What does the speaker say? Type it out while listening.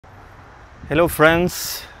Hello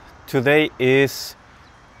friends, today is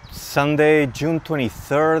Sunday, June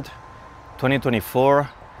 23rd, 2024.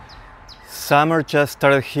 Summer just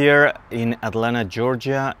started here in Atlanta,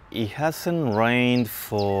 Georgia. It hasn't rained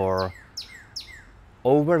for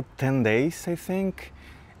over 10 days, I think,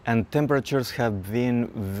 and temperatures have been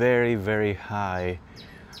very high.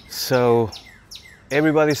 So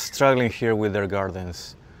everybody's struggling here with their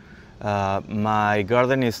gardens. My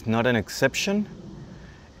garden is not an exception,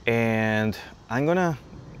 and I'm gonna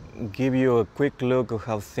give you a quick look of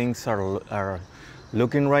how things are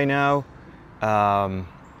looking right now.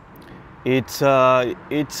 It's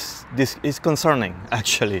concerning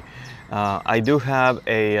actually. I do have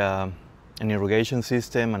an irrigation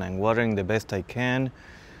system and I'm watering the best I can,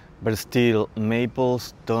 but still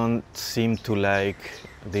maples don't seem to like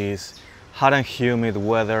this hot and humid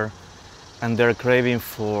weather, and they're craving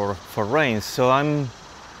for rain. So I'm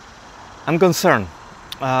concerned.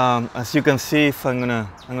 As you can see, if I'm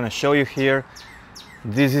gonna show you here,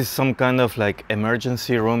 this is some kind of like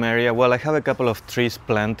emergency room area. Well, I have a couple of trees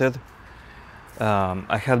planted.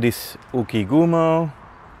 I have this ukigumo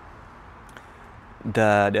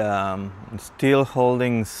that is still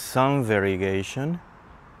holding some variegation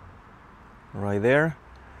right there,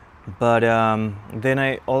 but then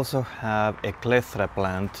I also have a clethra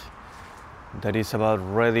plant that is about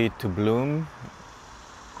ready to bloom.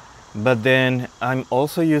 But then I'm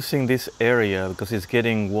also using this area, because it's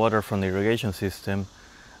getting water from the irrigation system,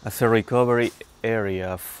 as a recovery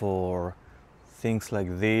area for things like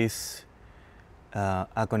this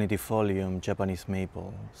Aconitifolium Japanese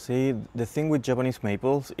maple. See, the thing with Japanese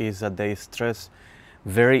maples is that they stress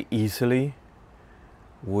very easily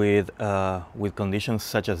with conditions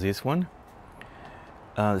such as this one.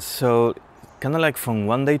 So kind of like from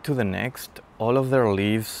one day to the next, all of their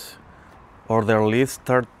leaves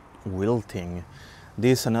start wilting.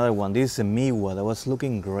 This is another one. This is a miwa that was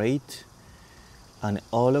looking great, and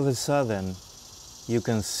all of a sudden you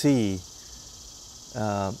can see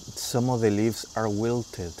some of the leaves are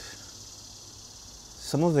wilted.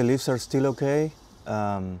 Some of the leaves are still okay,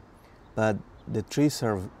 but the trees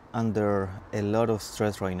are under a lot of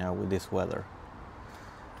stress right now with this weather.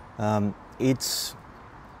 It's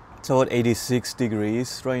about 86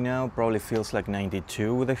 degrees right now, probably feels like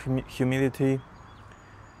 92 with the humidity.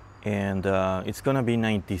 And it's gonna be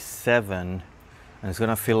 97, and it's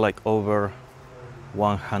gonna feel like over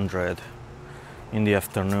 100 in the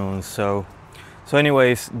afternoon. So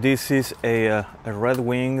anyways, this is a red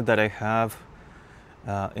wing that I have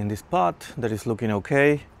in this pot that is looking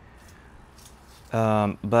okay.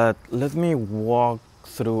 But let me walk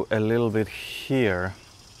through a little bit here.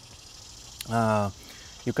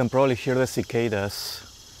 You can probably hear the cicadas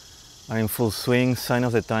are in full swing, sign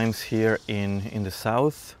of the times here in the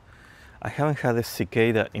south. I haven't had a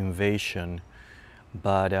cicada invasion,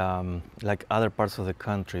 but like other parts of the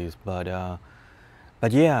countries. But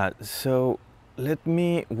yeah. So let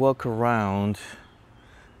me walk around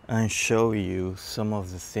and show you some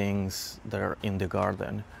of the things that are in the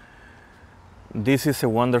garden. This is a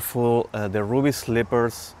wonderful the ruby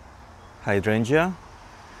slippers hydrangea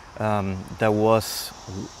that was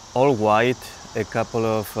all white a couple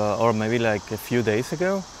of or maybe like a few days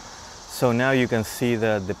ago. So now you can see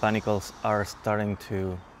that the panicles are starting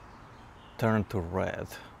to turn to red.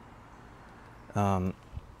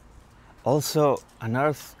 Also,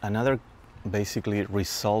 another basically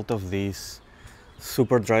result of this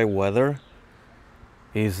super dry weather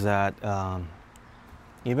is that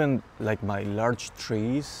even like my large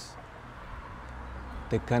trees,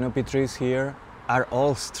 the canopy trees here, are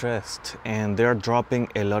all stressed, and they're dropping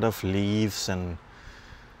a lot of leaves and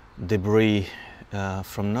debris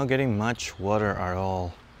from not getting much water at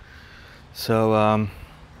all. So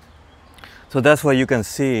so that's what you can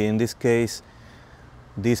see in this case.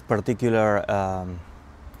 This particular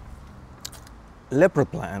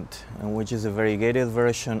leopard plant, which is a variegated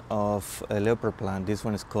version of a leopard plant. This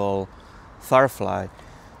one is called Firefly.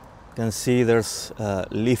 You can see there's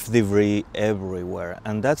leaf debris everywhere,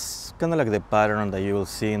 and that's kind of like the pattern that you will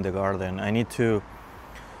see in the garden. I need to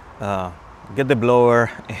get the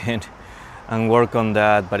blower and work on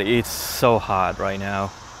that, but it's so hot right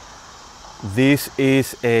now. This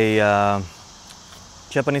is a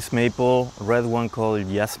Japanese maple, red one called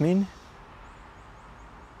Yasmin.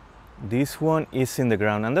 This one is in the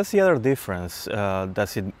ground, and that's the other difference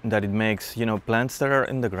that it makes. You know, plants that are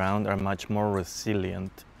in the ground are much more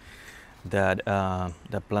resilient than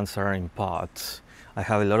plants that are in pots. I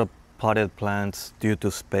have a lot of potted plants due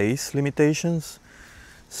to space limitations,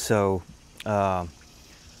 so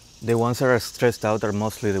the ones that are stressed out are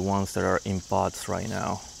mostly the ones that are in pots right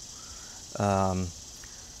now.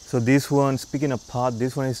 So this one, speaking of pot,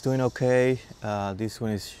 this one is doing okay. This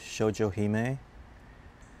one is Shoujo Hime.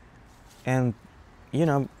 And you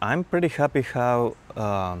know, I'm pretty happy how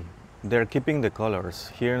they're keeping the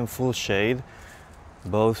colors. Here in full shade,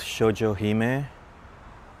 both Shoujo Hime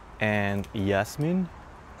and Yasmin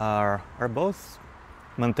are both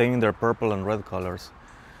maintaining their purple and red colors.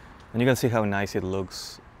 And you can see how nice it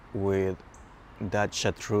looks with that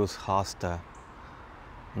chartreuse hosta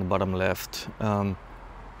on the bottom left.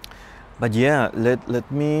 But yeah,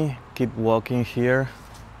 let me keep walking here.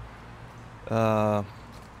 That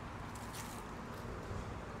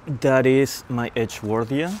is my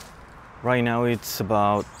Edgeworthia. Right now it's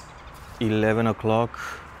about 11 o'clock.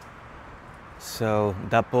 So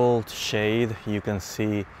dappled shade, you can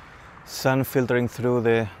see sun filtering through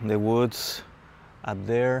the woods up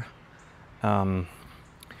there.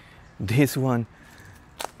 This one,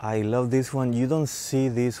 I love this one. You don't see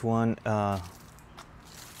this one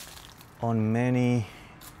on many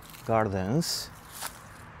gardens.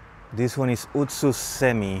 This one is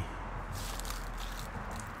Utsusemi.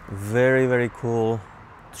 Very, very cool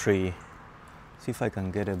tree. See if I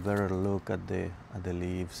can get a better look at the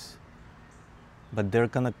leaves. But they're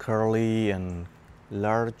kind of curly and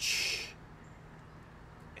large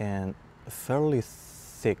and fairly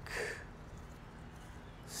thick.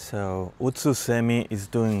 So Utsusemi is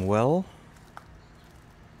doing well,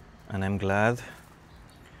 and I'm glad.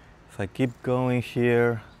 If I keep going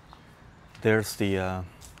here, there's the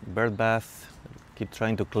bird bath. Keep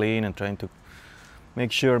trying to clean and trying to make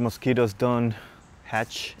sure mosquitoes don't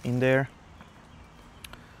hatch in there.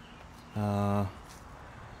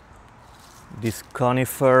 This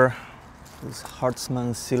conifer, this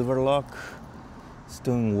Hartsman Silverlock, is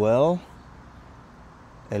doing well.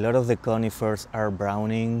 A lot of the conifers are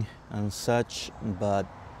browning and such, but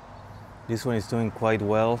this one is doing quite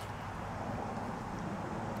well.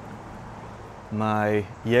 My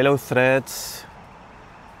yellow threads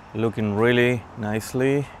looking really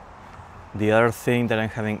nicely. The other thing that I'm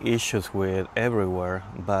having issues with everywhere,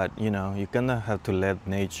 but you know, you kind of have to let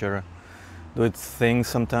nature do its thing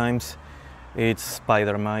sometimes. It's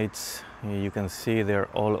spider mites. You can see they're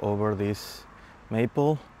all over this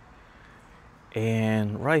maple.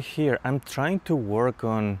 And right here, I'm trying to work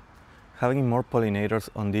on having more pollinators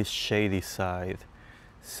on this shady side.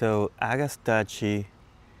 So Agastache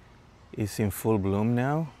is in full bloom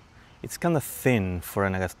now. It's kind of thin for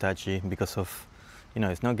an Agastache because of, you know,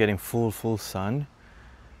 it's not getting full sun,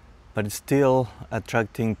 but it's still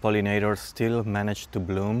attracting pollinators, still managed to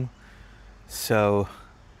bloom. So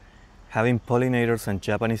having pollinators and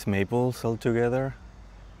Japanese maples all together,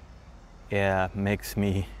 yeah, makes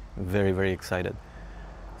me very, very excited.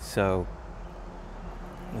 So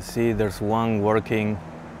you see there's one working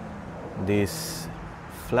this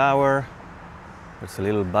flower. There's a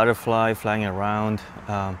little butterfly flying around.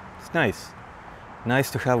 It's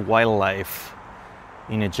nice to have wildlife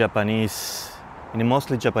in a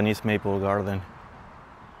mostly Japanese maple garden.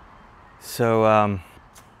 So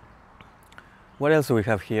what else do we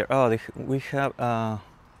have here? Oh, we have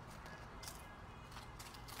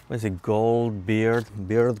what is it?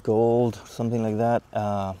 Beard gold, something like that.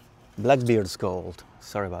 Blackbeard's gold.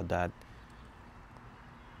 Sorry about that.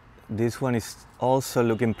 This one is also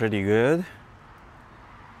looking pretty good.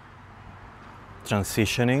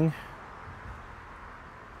 Transitioning.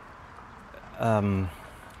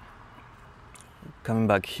 Coming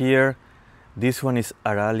back here, this one is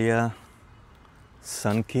Aralia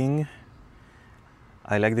Sun King.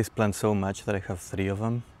 I like this plant so much that I have 3 of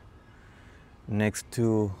them. Next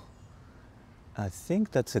to, I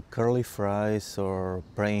think that's a curly fries or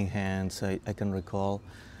praying hands, I can recall.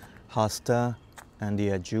 Hosta and the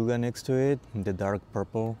Ajuga next to it, the dark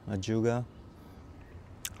purple Ajuga.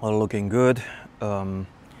 All looking good.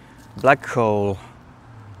 Black Hole.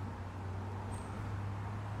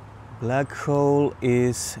 Black Hole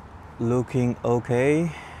is looking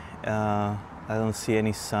okay. I don't see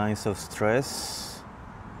any signs of stress,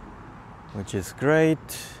 which is great.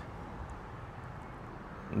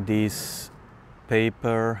 This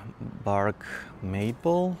paper bark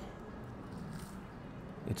maple,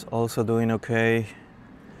 it's also doing okay.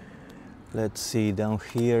 Let's see, down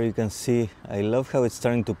here you can see, I love how it's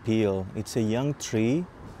starting to peel. It's a young tree,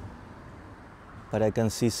 but I can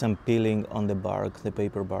see some peeling on the bark, the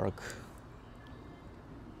paper bark.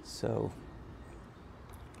 So,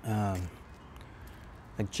 I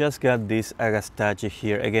just got this Agastache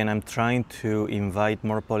here. Again, I'm trying to invite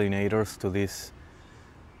more pollinators to this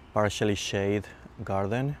partially shade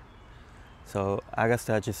garden. So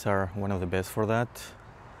Agastaches are one of the best for that.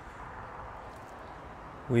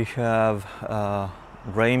 We have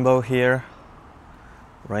rainbow here.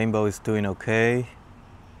 Rainbow is doing okay.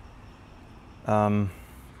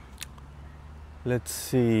 Let's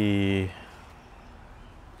see.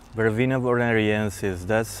 Verbena borneriensis,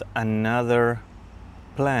 that's another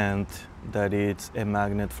plant that is a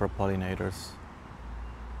magnet for pollinators.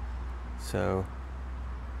 So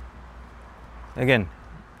again,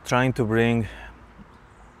 trying to bring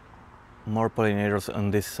more pollinators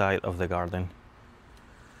on this side of the garden.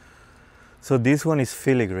 So this one is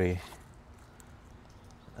filigree.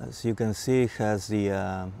 As you can see, it has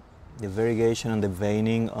the variegation and the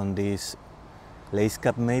veining on this lace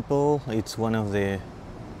cap maple. It's one of the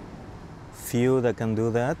few that can do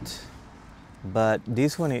that. But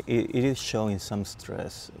this one, it is showing some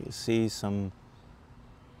stress. You see some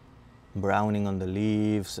browning on the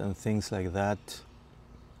leaves and things like that.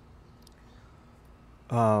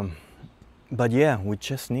 But yeah, we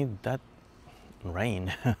just need that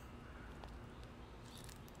rain.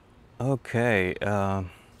 Okay,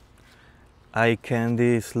 eye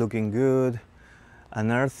candy is looking good.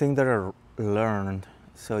 Another thing that I learned,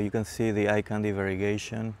 so you can see the eye candy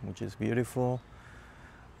variegation, which is beautiful.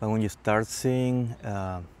 But when you start seeing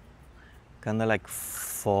kind of like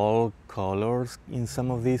fall colors in some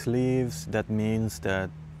of these leaves, that means that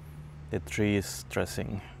the tree is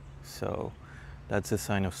stressing. So that's a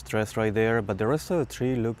sign of stress right there. But the rest of the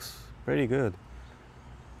tree looks pretty good.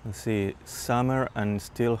 Let's see, summer and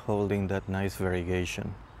still holding that nice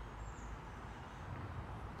variegation.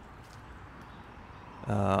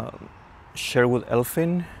 Sherwood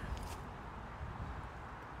elfin.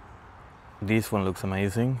 This one looks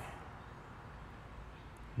amazing.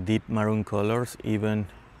 Deep maroon colors, even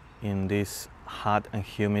in this hot and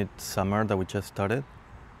humid summer that we just started.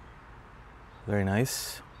 Very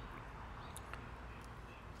nice.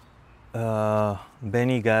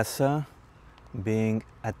 Benigasa being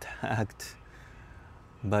attacked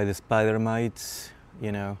by the spider mites,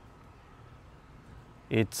 you know.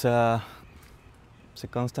 It's a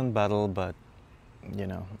constant battle, but you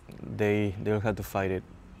know, they'll have to fight it.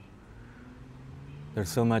 There's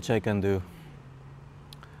so much I can do.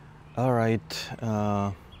 All right,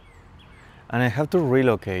 and I have to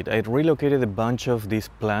relocate. I relocated a bunch of these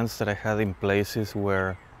plants that I had in places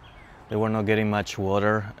where they were not getting much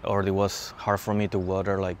water, or it was hard for me to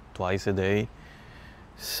water like twice a day.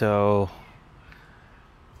 So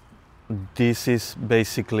this is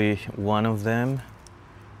basically one of them,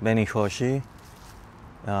 Benihoshi.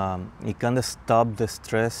 It kind of stopped the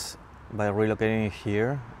stress by relocating it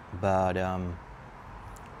here, but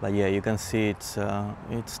yeah, you can see it's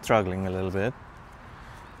struggling a little bit.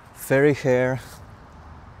 Fairy hair,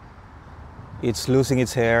 it's losing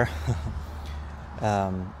its hair.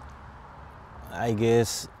 I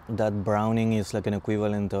guess that browning is like an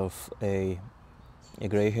equivalent of a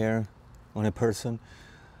gray hair on a person.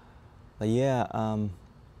 But yeah,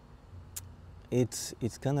 it's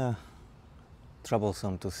kind of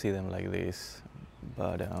troublesome to see them like this.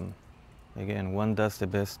 But again, one does the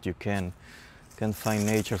best you can. Can't find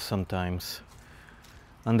nature sometimes.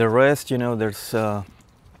 And the rest, you know, there's the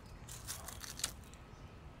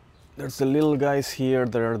little guys here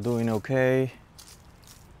that are doing okay.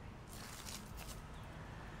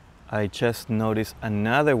 I just noticed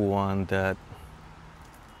another one that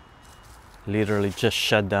literally just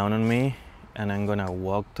shut down on me, and I'm gonna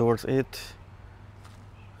walk towards it.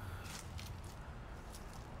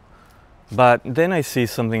 But then I see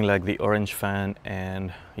something like the orange fan,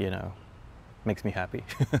 and you know, makes me happy.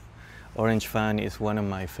 Orange fan is one of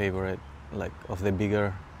my favorite, like of the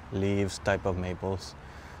bigger leaves type of maples.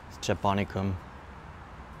 It's Japonicum.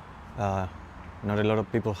 Not a lot of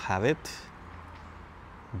people have it,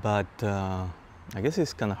 but I guess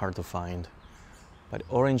it's kind of hard to find. But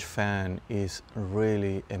orange fan is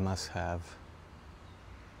really a must-have.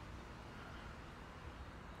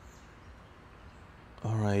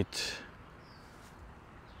 All right.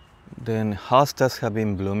 Then hostas have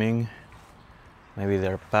been blooming. Maybe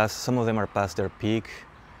they're past, some of them are past their peak,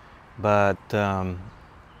 but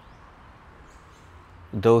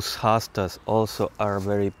those hostas also are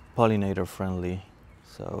very pollinator friendly.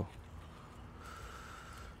 So,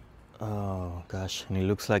 oh gosh, and it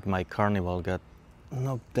looks like my carnival got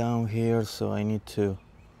knocked down here, so I need to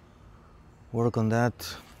work on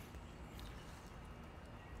that.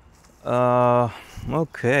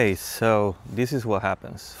 Okay, so this is what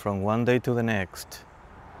happens from one day to the next.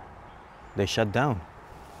 They shut down.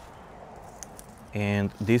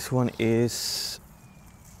 And this one is,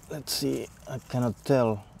 let's see, I cannot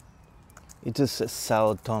tell. It is a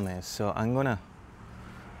Sao Tome, so I'm gonna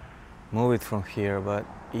move it from here, but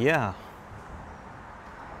yeah.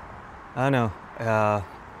 I don't know,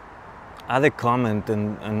 add a comment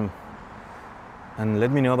and And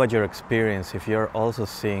let me know about your experience if you're also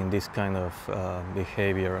seeing this kind of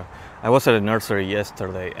behavior. I was at a nursery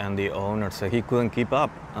yesterday and the owner said he couldn't keep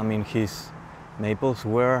up. I mean, his maples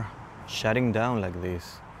were shutting down like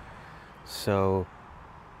this. So,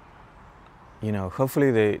 you know,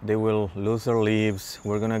 hopefully they will lose their leaves.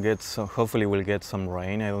 We're gonna get some, hopefully we'll get some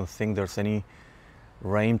rain. I don't think there's any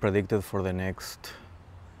rain predicted for the next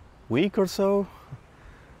week or so.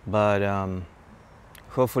 But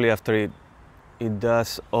hopefully after it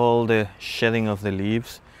does all the shedding of the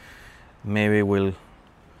leaves, maybe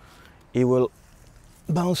it will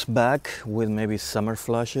bounce back with maybe summer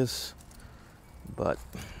flushes. But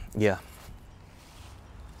yeah,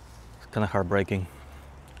 it's kind of heartbreaking.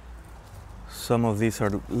 Some of these are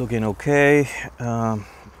looking okay.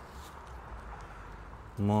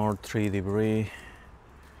 More tree debris.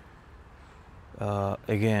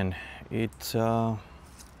 Again, it's a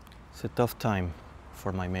tough time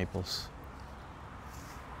for my maples.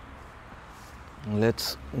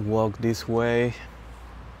 Let's walk this way.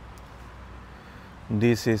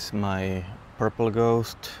 This is my purple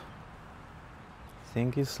ghost. I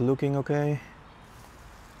think it's looking okay.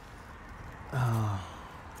 And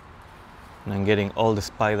I'm getting all the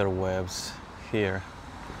spider webs here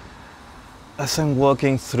as I'm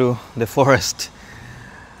walking through the forest.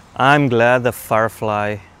 I'm glad the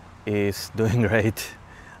firefly is doing great.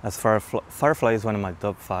 As firefly is one of my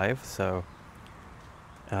top 5, so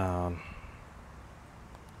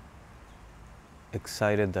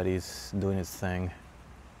excited that he's doing his thing.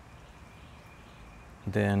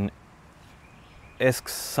 Then Esk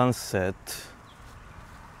Sunset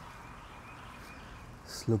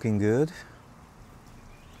is looking good.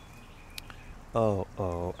 Oh,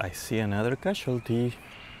 I see another casualty.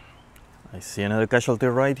 I see another casualty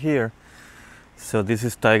right here. So this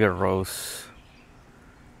is Tiger Rose.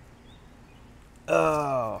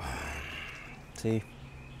 Oh, see?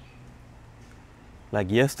 Like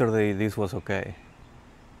yesterday, this was okay.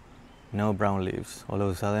 No brown leaves. All of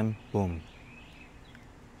a sudden, boom.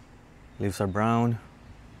 Leaves are brown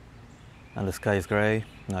and the sky is gray.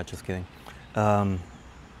 No, just kidding.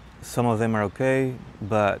 Some of them are okay,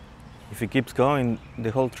 but if it keeps going,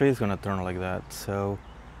 the whole tree is gonna turn like that. So,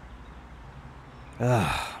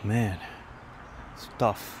 man, it's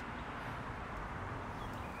tough.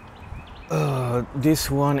 This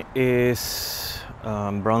one is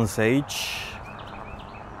Bronze Age.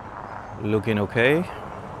 Looking okay.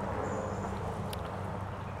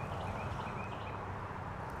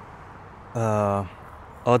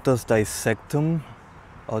 Otos Dissectum.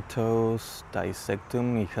 Otos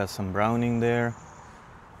Dissectum. It has some browning there.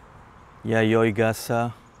 Yayoi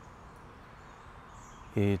Gasa.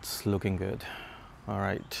 It's looking good. All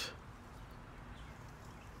right.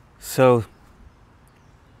 So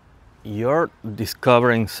you're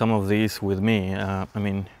discovering some of these with me. I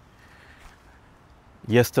mean,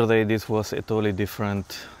 yesterday this was a totally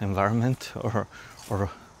different environment or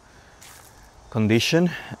condition,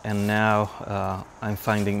 and now I'm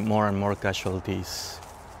finding more and more casualties.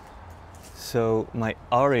 So my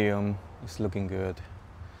Arium is looking good.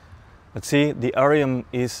 But see, the Arium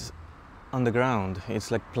is on the ground.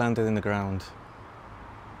 It's like planted in the ground.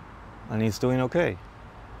 And it's doing okay.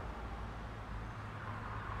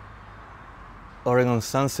 Oregon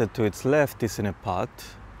Sunset to its left is in a pot.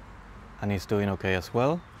 And it's doing okay as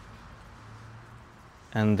well.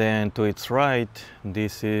 And then to its right,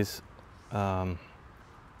 this is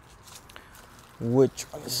which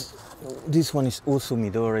one is this? One is Usu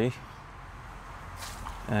Midori,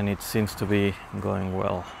 and it seems to be going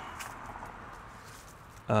well.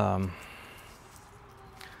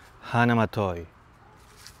 Hanamatoi,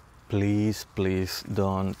 please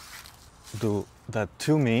don't do that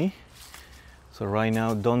to me. So right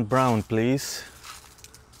now, don't brown, please.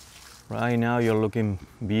 Right now you're looking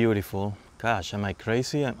beautiful. Gosh, am I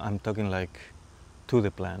crazy? I'm talking like to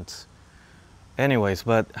the plants. Anyways,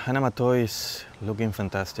 but Hanamatoi is looking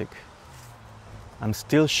fantastic. I'm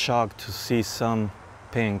still shocked to see some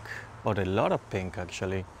pink, or a lot of pink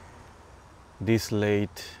actually, this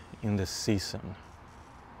late in the season,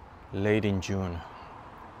 late in June.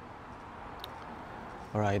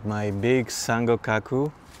 All right, my big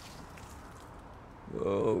Sangokaku,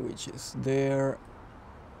 which is there.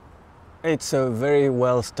 It's a very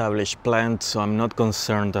well-established plant, so I'm not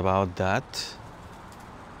concerned about that.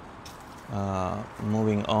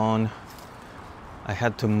 Moving on, I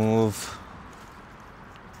had to move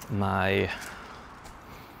my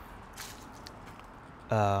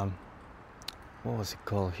what was it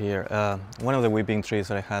called here? One of the weeping trees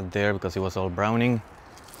that I had there because it was all browning.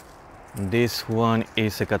 This one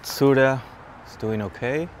is a Katsura. It's doing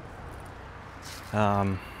okay.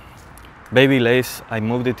 Baby lace, I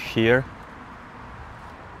moved it here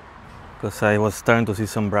because I was starting to see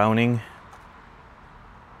some browning,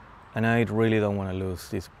 and I really don't want to lose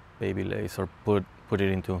this baby lace or put it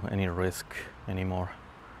into any risk anymore.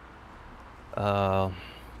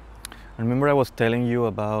 Remember I was telling you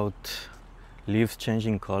about leaves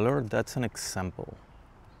changing color? That's an example.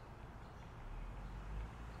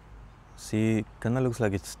 See, kind of looks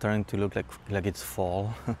like it's starting to look like it's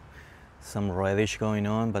fall. Some reddish going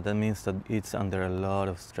on, but that means that it's under a lot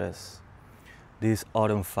of stress. This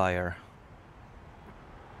autumn fire.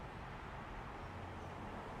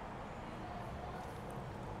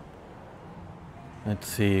 Let's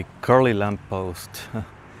see, curly lamppost.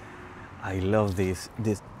 I love this.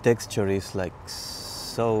 This texture is like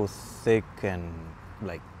so thick and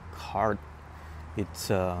like hard.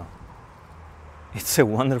 It's a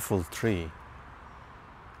wonderful tree,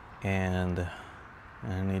 and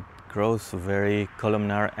it grows very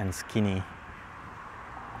columnar and skinny.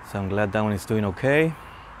 So I'm glad that one is doing okay.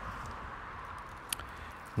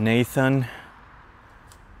 Nathan,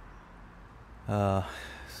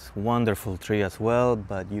 wonderful tree as well,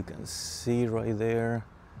 but you can see right there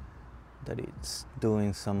that it's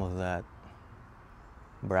doing some of that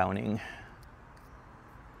browning.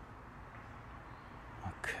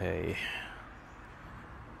 Okay,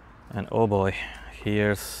 and oh boy,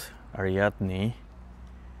 here's Ariadne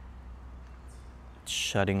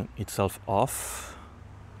shutting itself off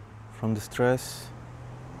from the stress.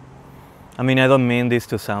 I mean, I don't mean this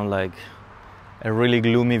to sound like a really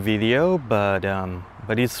gloomy video, but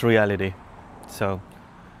it's reality. So,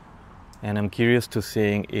 and I'm curious to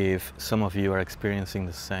seeing if some of you are experiencing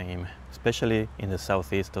the same, especially in the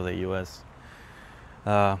southeast of the US.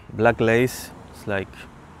 Black lace, it's like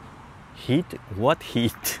heat? What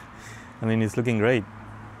heat? I mean, it's looking great.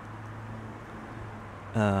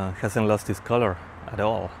 Hasn't lost its color at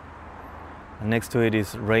all. And next to it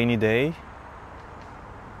is Rainy Day,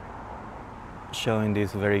 showing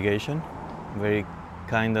this variegation, very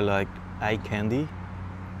kind of like eye candy.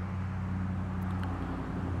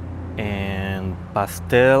 And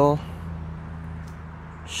Pastel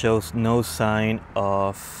shows no sign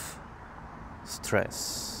of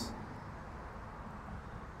stress.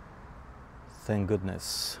 Thank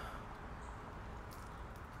goodness.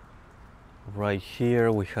 Right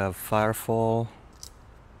here we have Firefall,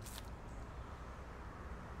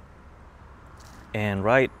 and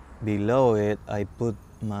right below it I put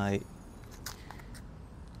my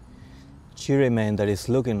Chirimen that is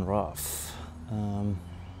looking rough.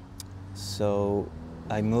 So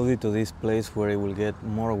I moved it to this place where it will get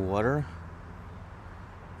more water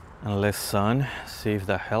and less sun. See if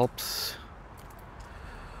that helps.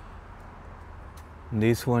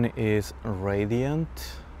 This one is Radiant,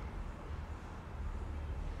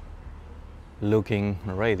 looking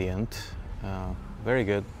radiant, very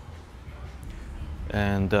good.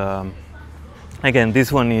 And again,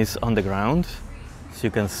 this one is on the ground, so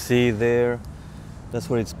you can see there, that's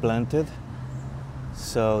where it's planted.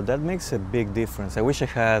 So that makes a big difference. I wish I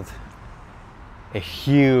had a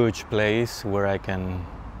huge place where I can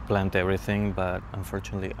plant everything, but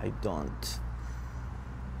unfortunately I don't.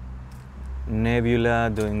 Nebula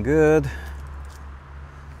doing good.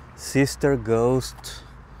 Sister Ghost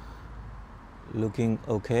looking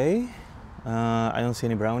okay. I don't see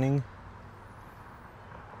any browning.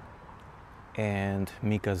 And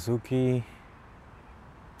Mikazuki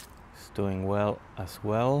is doing well as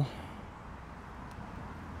well.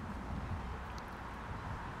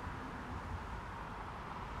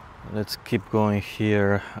 Let's keep going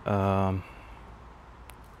here.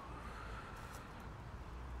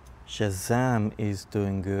 Shazam is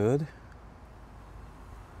doing good.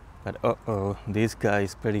 But uh-oh, this guy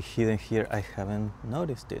is pretty hidden here. I haven't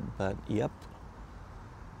noticed it, but yep.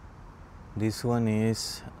 This one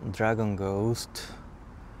is Dragon Ghost,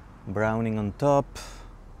 browning on top.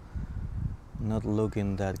 Not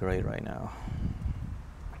looking that great right now.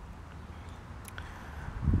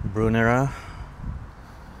 Brunera,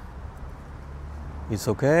 it's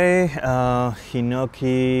okay.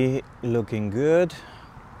 Hinoki looking good.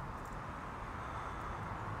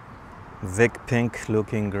 Vic Pink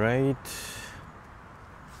looking great.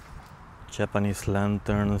 Japanese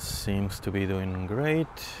Lantern seems to be doing great.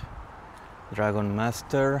 Dragon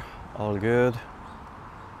Master, all good.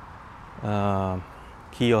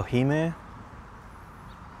 Kiyohime,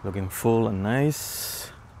 looking full and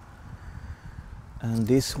nice. And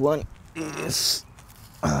this one is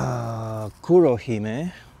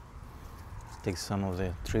Kurohime. Take some of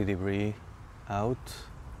the tree debris out.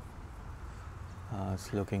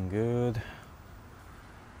 It's looking good.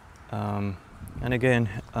 And again,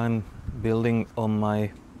 I'm building on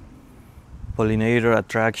my pollinator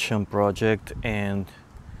attraction project, and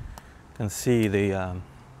you can see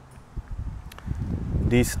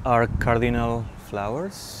these are cardinal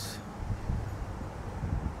flowers,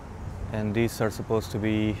 and these are supposed to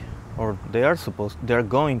be, or they're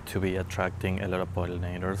going to be attracting a lot of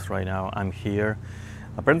pollinators. Right now I'm here.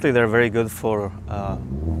 Apparently they're very good for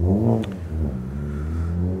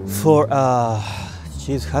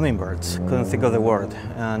hummingbirds. Couldn't think of the word.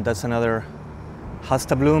 And that's another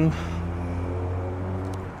hosta bloom.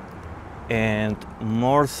 And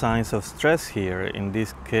more signs of stress here. In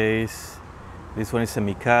this case, this one is a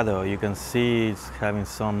Mikado. You can see it's having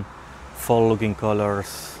some fall-looking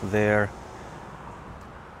colors there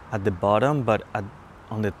at the bottom, but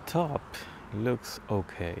on the top it looks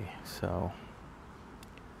okay. So,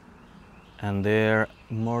 and there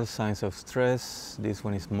more signs of stress. This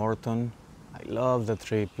one is Morton. I love the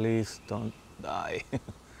tree. Please don't die.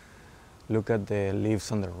 Look at the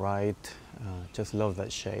leaves on the right. Just love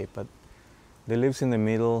that shape. But the leaves in the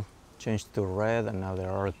middle changed to red, and now they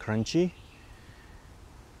are crunchy.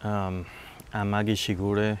 Amagi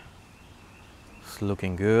Shigure is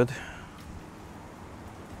looking good,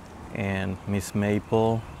 and Miss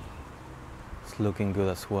Maple is looking good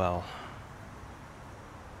as well.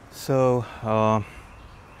 So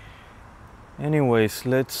anyways,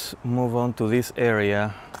 let's move on to this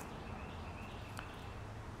area.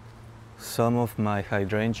 Some of my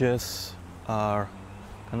hydrangeas are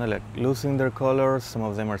kind of like losing their colors. Some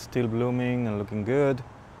of them are still blooming and looking good.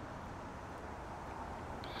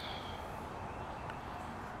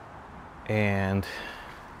 And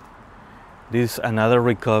this is another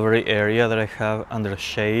recovery area that I have under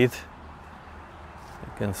shade.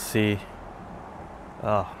 You can see,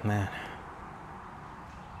 oh man,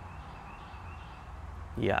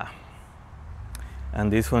 yeah.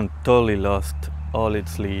 And this one totally lost all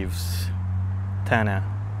its leaves. Tana.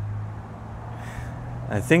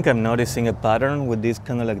 I think I'm noticing a pattern with these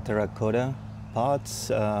kind of like terracotta pots.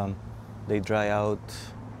 They dry out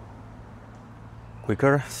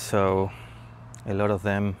quicker, so a lot of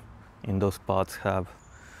them in those pots have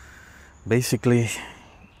basically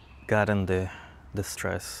gotten the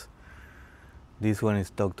stress. This one is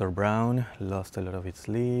Dr. Brown, lost a lot of its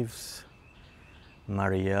leaves.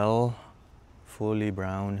 Marielle, fully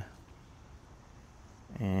brown.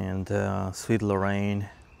 And Sweet Lorraine,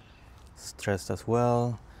 stressed as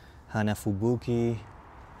well. Hana Fubuki.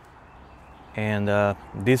 And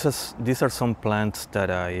these are some plants that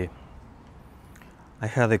I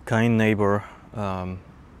had a kind neighbor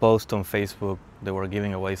post on Facebook. They were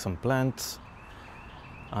giving away some plants,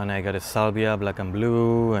 and I got a salvia, black and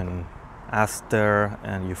blue, and aster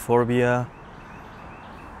and euphorbia.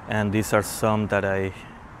 And these are some that I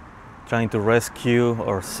trying to rescue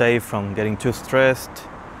or save from getting too stressed.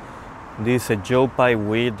 This is a Joe Pye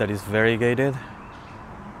weed that is variegated.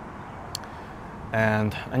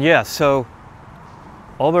 And yeah, so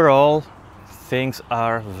overall things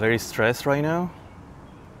are very stressed right now.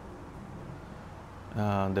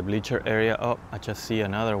 The bleacher area, oh, I just see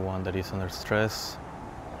another one that is under stress.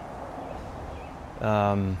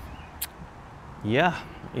 Yeah,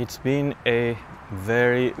 it's been a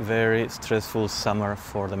very, very stressful summer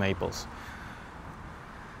for the maples.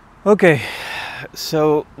 Okay,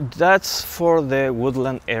 so that's for the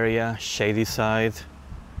woodland area, shady side.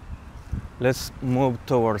 Let's move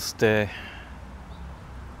towards the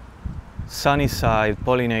sunny side,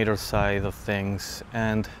 pollinator side of things.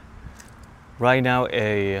 And right now,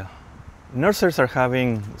 nurseries are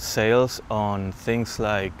having sales on things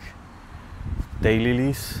like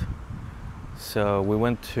daylilies. So we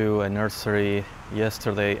went to a nursery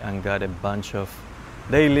yesterday and got a bunch of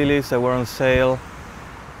daylilies that were on sale.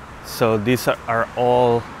 So these are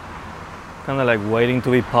all kind of like waiting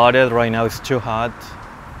to be potted. Right now it's too hot.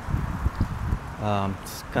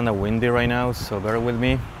 It's kind of windy right now, so bear with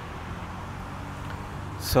me.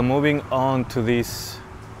 So moving on to this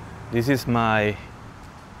is my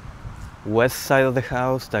west side of the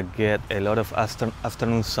house that get a lot of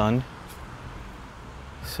afternoon sun.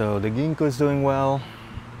 So the ginkgo is doing well.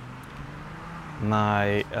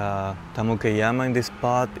 My Tamukeyama in this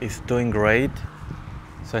pot is doing great.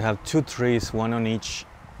 So I have two trees, one on each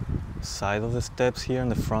side of the steps here in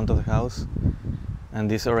the front of the house. And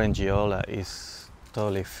this Orangeola is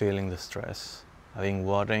totally feeling the stress. I've been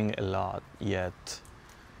watering a lot, yet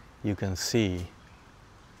you can see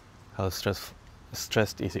how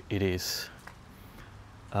stressed it is.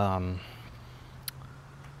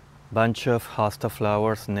 Bunch of hosta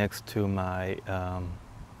flowers next to my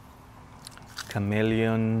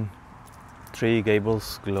Chameleon Three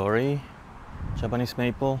Gables Glory Japanese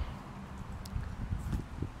maple.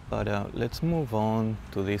 But let's move on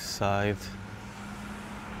to this side.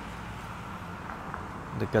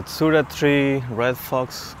 The Katsura tree, red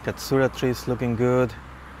fox Katsura tree is looking good.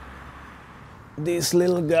 This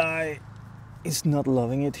little guy is not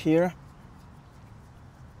loving it here.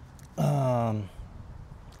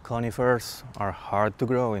 Conifers are hard to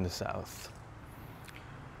grow in the south.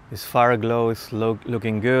 This fire glow is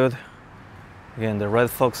looking good. Again, the red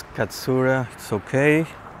fox Katsura, it's okay.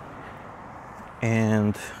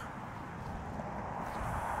 And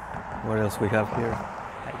what else we have here?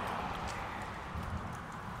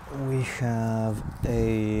 We have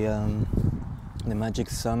the Magic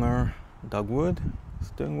Summer dogwood.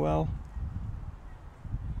 It's doing well.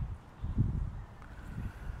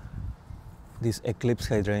 This Eclipse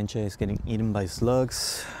hydrangea is getting eaten by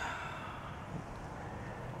slugs.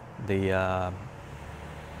 The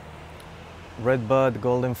Redbud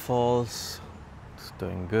Golden Falls is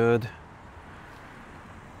doing good.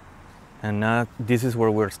 And now this is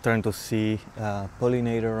where we're starting to see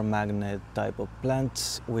pollinator magnet type of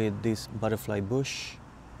plants with this butterfly bush.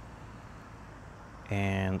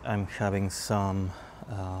 And I'm having some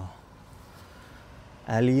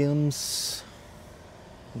alliums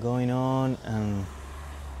going on, and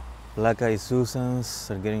black-eyed Susans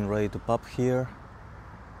are getting ready to pop here.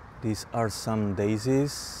 These are some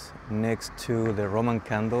daisies next to the Roman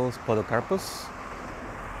candles, Podocarpus.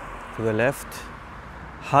 To the left,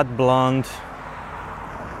 hot blonde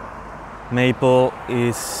maple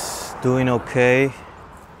is doing okay.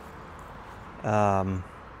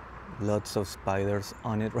 Lots of spiders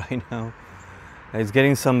on it right now. It's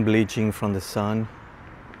getting some bleaching from the sun,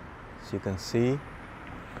 as you can see.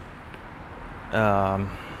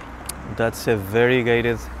 That's a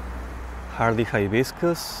variegated hardy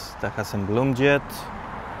hibiscus that hasn't bloomed yet.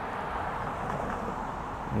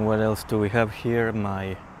 What else do we have here?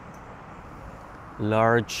 My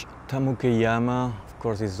large Tamukeyama, of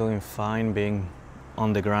course, is doing fine, being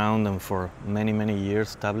on the ground and for many years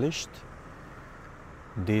established.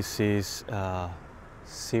 This is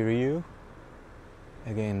Siriu,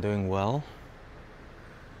 again doing well.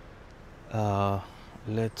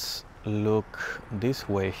 Let's look this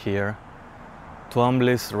way here.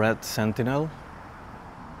 Twombly's Red Sentinel.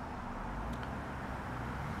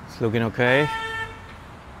 It's looking okay.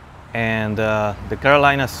 And the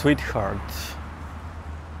Carolina Sweetheart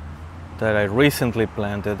that I recently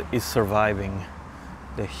planted is surviving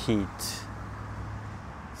the heat.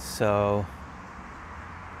 So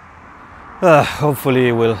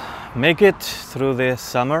hopefully we'll make it through the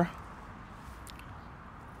summer.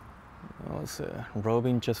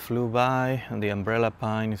 Robin just flew by, and the umbrella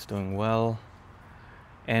pine is doing well.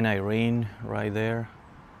 And Irene right there,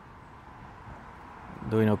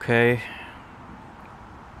 doing okay.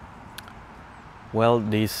 Well,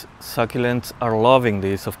 these succulents are loving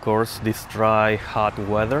this, of course, this dry, hot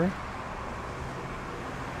weather.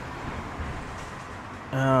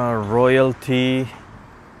 Royalty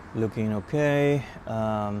looking okay.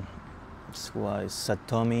 This was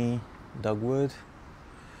Satomi dogwood.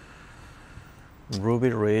 Ruby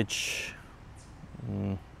Ridge,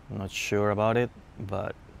 not sure about it,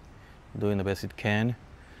 but doing the best it can.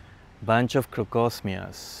 Bunch of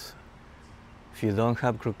Crocosmias. If you don't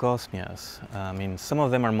have Crocosmias, I mean, some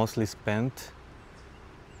of them are mostly spent,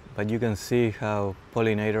 but you can see how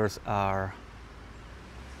pollinators are.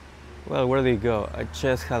 Well, where did it go? I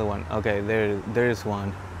just had one. Okay, there is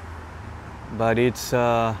one, but it's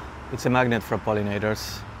a magnet for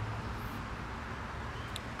pollinators.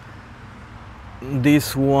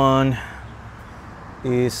 This one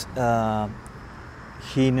is Hino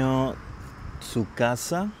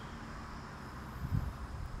Tsukasa,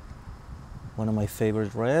 one of my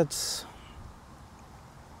favorite reds.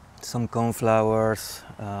 Some coneflowers,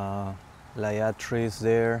 Liatris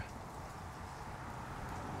there.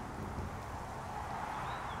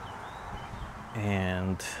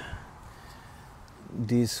 And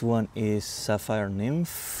this one is Sapphire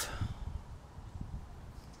Nymph.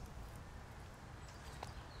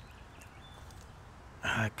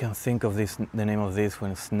 I can't think of the name of this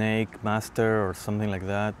one, Snake Master or something like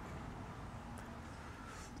that.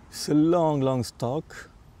 It's a long stalk,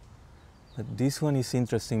 but this one is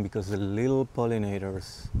interesting because the little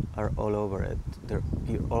pollinators are all over it.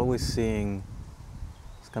 You're always seeing,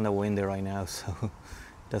 it's kind of windy right now, so it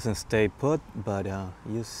doesn't stay put, but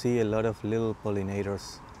you see a lot of little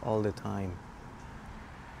pollinators all the time.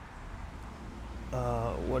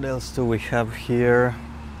 What else do we have here?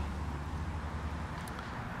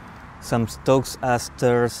 Some Stokes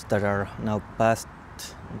asters that are now past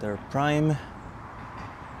their prime.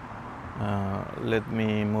 Let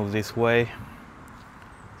me move this way.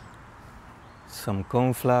 Some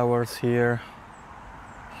coneflowers here,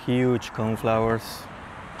 huge coneflowers.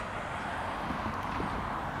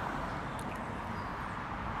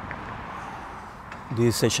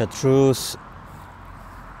 This is a chartreuse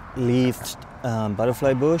leafed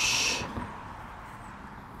butterfly bush.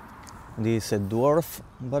 This is a dwarf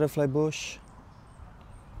butterfly bush.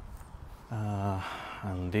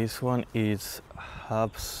 And this one is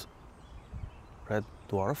Hubb's red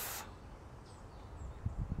dwarf.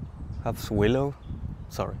 Hubb's willow.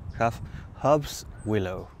 Sorry, Hubb's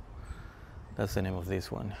willow. That's the name of this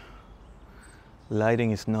one.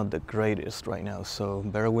 Lighting is not the greatest right now, so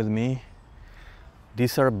bear with me.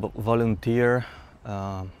 These are volunteer,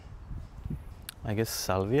 I guess,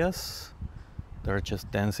 salvias. They're just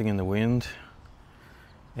dancing in the wind.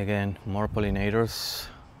 Again, more pollinators.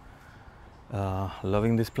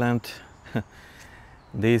 Loving this plant.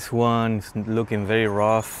 This one is looking very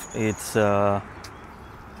rough. It's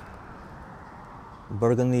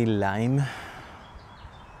burgundy lime.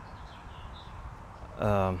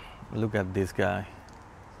 Look at this guy.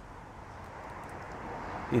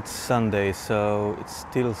 It's Sunday, so it's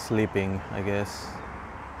still sleeping, I guess.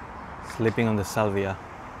 Sleeping on the salvia.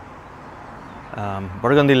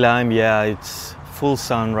 Burgundy lime, yeah, it's full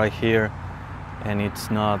sun right here, and it's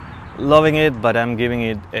not loving it, but I'm giving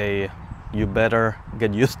it a you better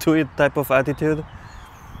get used to it type of attitude.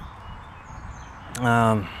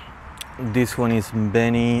 This one is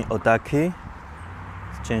Beni Otaki.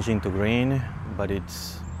 It's changing to green, but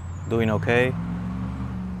it's doing okay.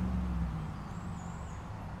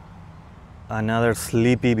 Another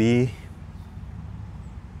sleepy bee.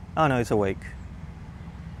 Oh no, it's awake.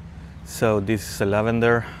 So this is a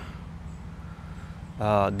lavender.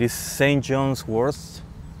 This St. John's wort,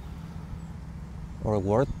 or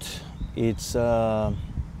wort, it's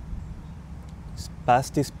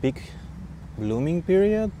past its peak blooming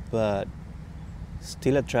period, but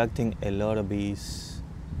still attracting a lot of bees.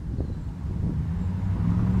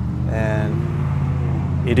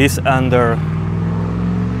 And it is under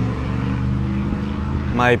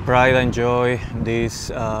my pride and joy,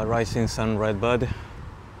 this rising sun redbud.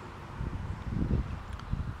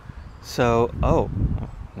 So, oh,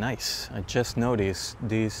 nice. I just noticed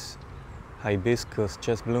this hibiscus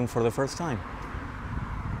just bloomed for the first time.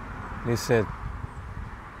 This is a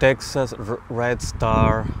Texas Red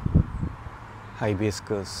Star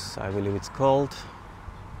hibiscus, I believe it's called.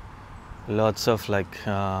 Lots of like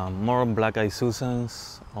more black-eyed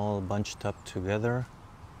Susans all bunched up together.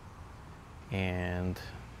 And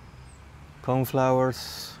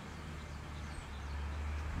coneflowers.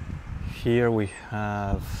 Here we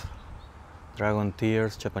have dragon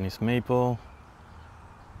tears, Japanese maple.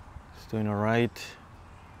 It's doing all right.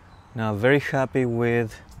 Now, very happy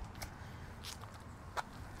with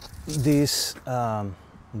this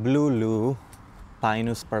blue lou,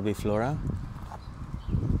 Pinus parviflora.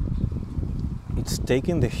 It's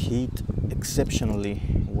taking the heat exceptionally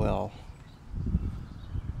well.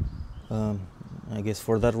 I guess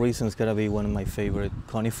for that reason it's gotta be one of my favorite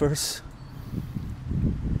conifers.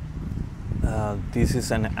 This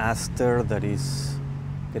is an aster that is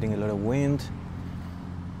getting a lot of wind.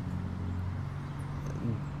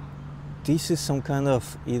 This is some kind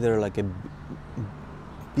of either like a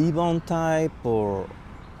bee-balm type or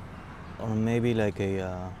maybe like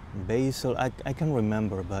a basil. I can't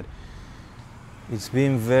remember, but it's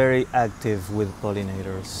been very active with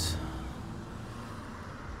pollinators.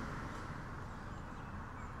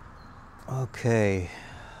 Okay.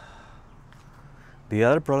 The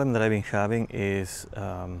other problem that I've been having is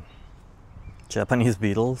Japanese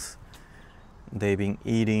beetles. They've been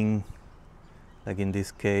eating, like in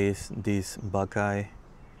this case, this buckeye.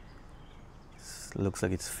 Looks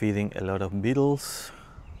like it's feeding a lot of beetles.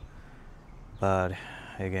 But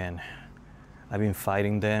again, I've been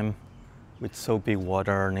fighting them with soapy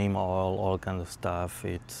water, neem oil, all kinds of stuff.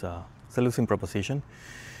 It's a losing proposition.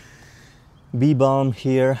 Bee balm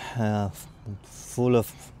here, full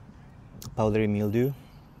of powdery mildew.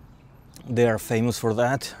 They are famous for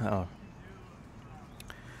that.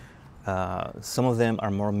 Some of them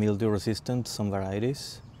are more mildew resistant, some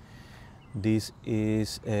varieties. This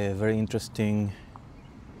is a very interesting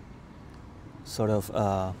sort of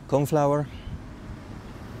coneflower.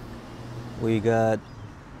 We got,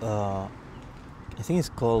 I think it's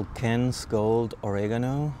called Ken's Gold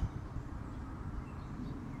Oregano.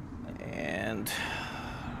 And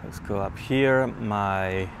let's go up here.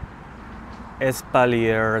 My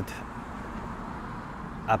espaliered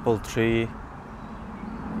apple tree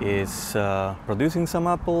is producing some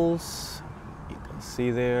apples. You can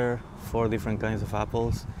see there 4 different kinds of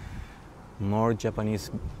apples. More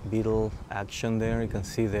Japanese beetle action there. You can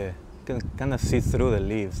see you can kind of see through the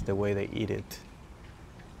leaves the way they eat it.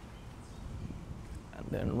 And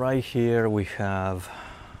then right here we have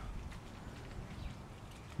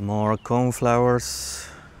More coneflowers,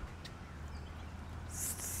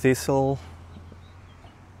 thistle,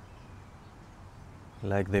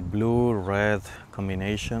 like the blue-red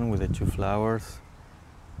combination with the two flowers.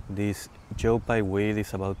 This Joe Pye weed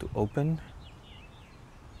is about to open.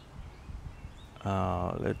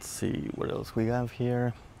 Let's see what else we have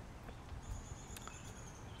here.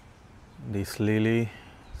 This lily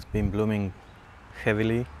has been blooming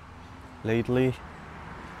heavily lately.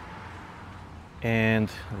 And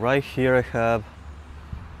right here I have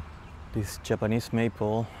this Japanese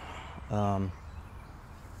maple,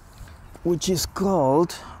 which is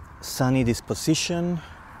called Sunny Disposition.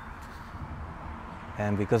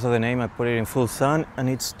 And because of the name, I put it in full sun, and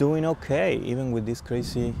it's doing okay, even with this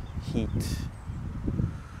crazy heat.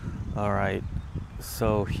 All right,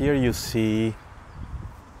 so here you see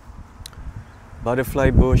butterfly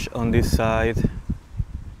bush on this side,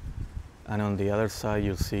 and on the other side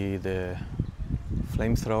you'll see the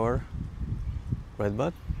flamethrower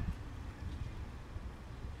redbud.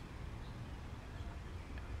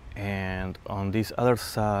 And on this other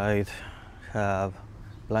side have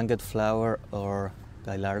blanket flower or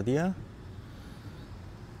Gaillardia.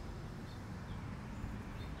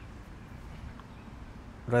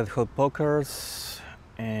 Red hot pokers,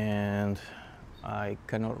 and I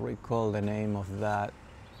cannot recall the name of that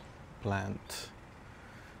plant,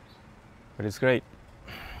 but it's great.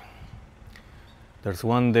 There's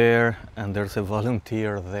one there, and there's a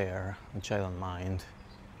volunteer there, which I don't mind.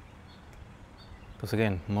 Because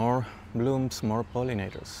again, more blooms, more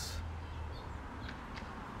pollinators.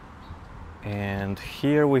 And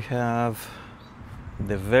here we have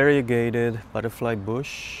the variegated butterfly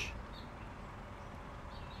bush.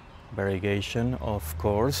 Variegation, of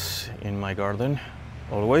course, in my garden,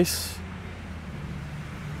 always.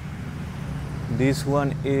 This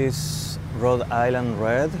one is Rhode Island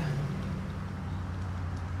Red.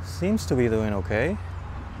 Seems to be doing okay.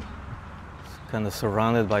 It's kind of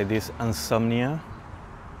surrounded by this Insomnia.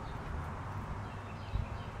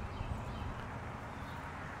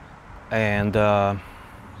 And there's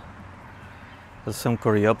some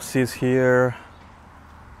Coreopsis here.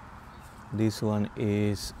 This one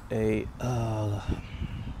is a,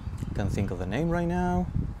 can't think of the name right now.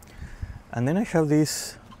 And then I have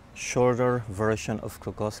this shorter version of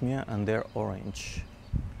Crocosmia, and they're orange.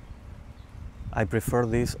 I prefer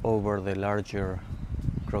this over the larger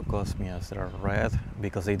Crocosmias that are red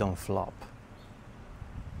because they don't flop.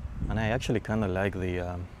 And I actually kind of like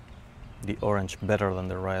the orange better than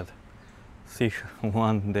the red. See,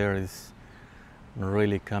 one there is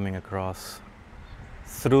really coming across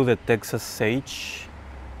through the Texas sage,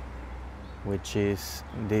 which is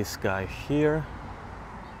this guy here.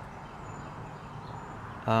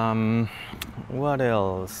 What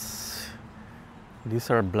else?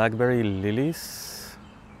 These are blackberry lilies.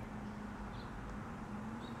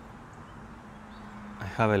 I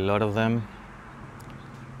have a lot of them.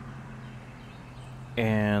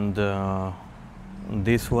 And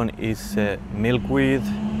this one is a milkweed,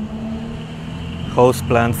 host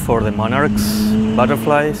plant for the monarchs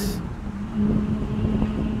butterflies.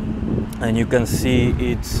 And you can see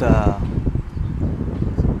it's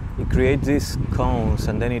it creates these cones,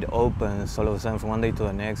 and then it opens all of a sudden from one day to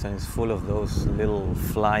the next, and it's full of those little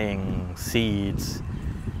flying seeds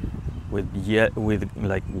with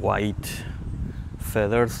like white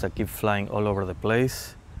feathers that keep flying all over the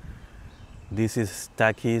place. This is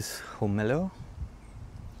Stachys humelo.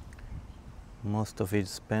 Most of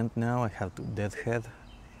it's spent now. I have to deadhead.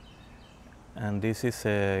 And this is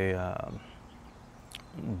a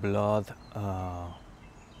blood. Oh,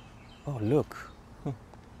 look! Huh.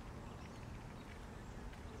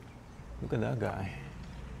 Look at that guy.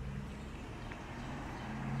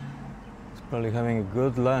 He's probably having a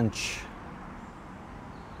good lunch.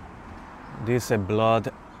 This is a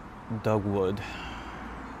blood dogwood.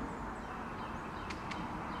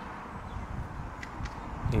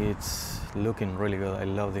 It's looking really good. I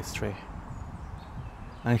love this tree.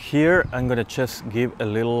 And here I'm gonna just give a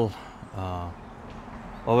little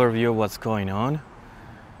overview of what's going on.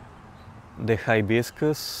 The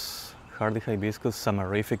hibiscus, hardy hibiscus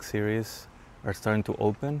Samarific series are starting to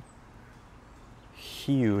open.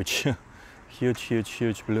 Huge,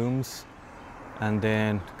 huge blooms. And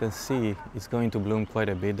then you can see it's going to bloom quite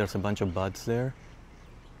a bit. There's a bunch of buds there.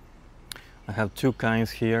 I have two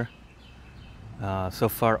kinds here. So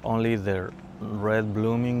far only the red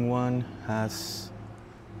blooming one has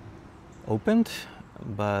opened,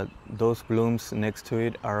 but those blooms next to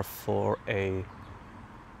it are for a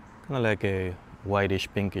kind of like a whitish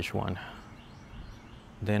pinkish one.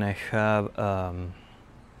 Then I have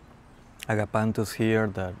agapanthus here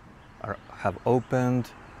that have opened.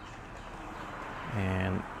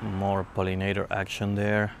 and more pollinator action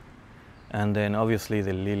there. And then obviously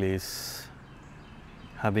the lilies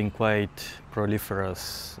have been quite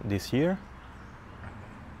proliferous this year.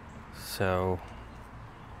 So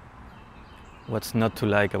what's not to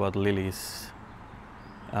like about lilies?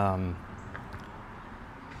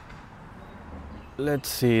 Let's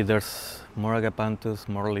see, there's more agapanthus,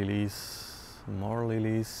 more lilies,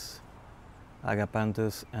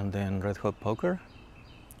 agapanthus, and then red hot poker.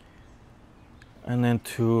 And then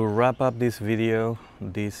to wrap up this video,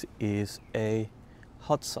 this is a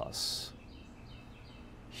hot sauce,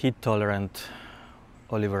 heat tolerant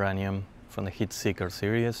Oliveranium from the Heat Seeker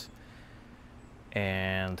series.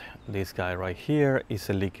 And this guy right here is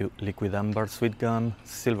a liquid amber sweet gum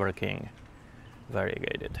Silver King,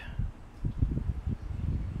 variegated.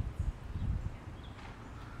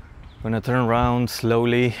 I'm gonna turn around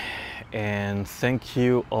slowly, and thank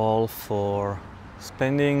you all for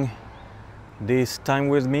spending this time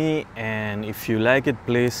with me. And if you like it,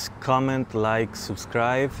 please comment, like,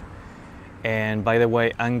 subscribe. And by the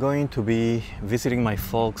way, I'm going to be visiting my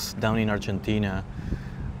folks down in Argentina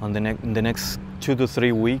on the next 2 to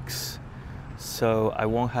 3 weeks, so I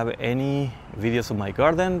won't have any videos of my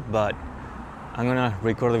garden, but I'm gonna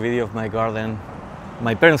record a video of my garden,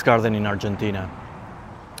 my parents' garden in Argentina,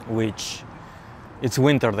 which it's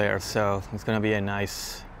winter there, so it's gonna be a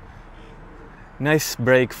nice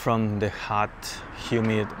break from the hot,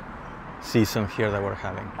 humid season here that we're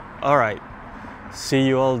having. All right, see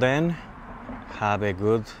you all then. Have a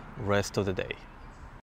good rest of the day.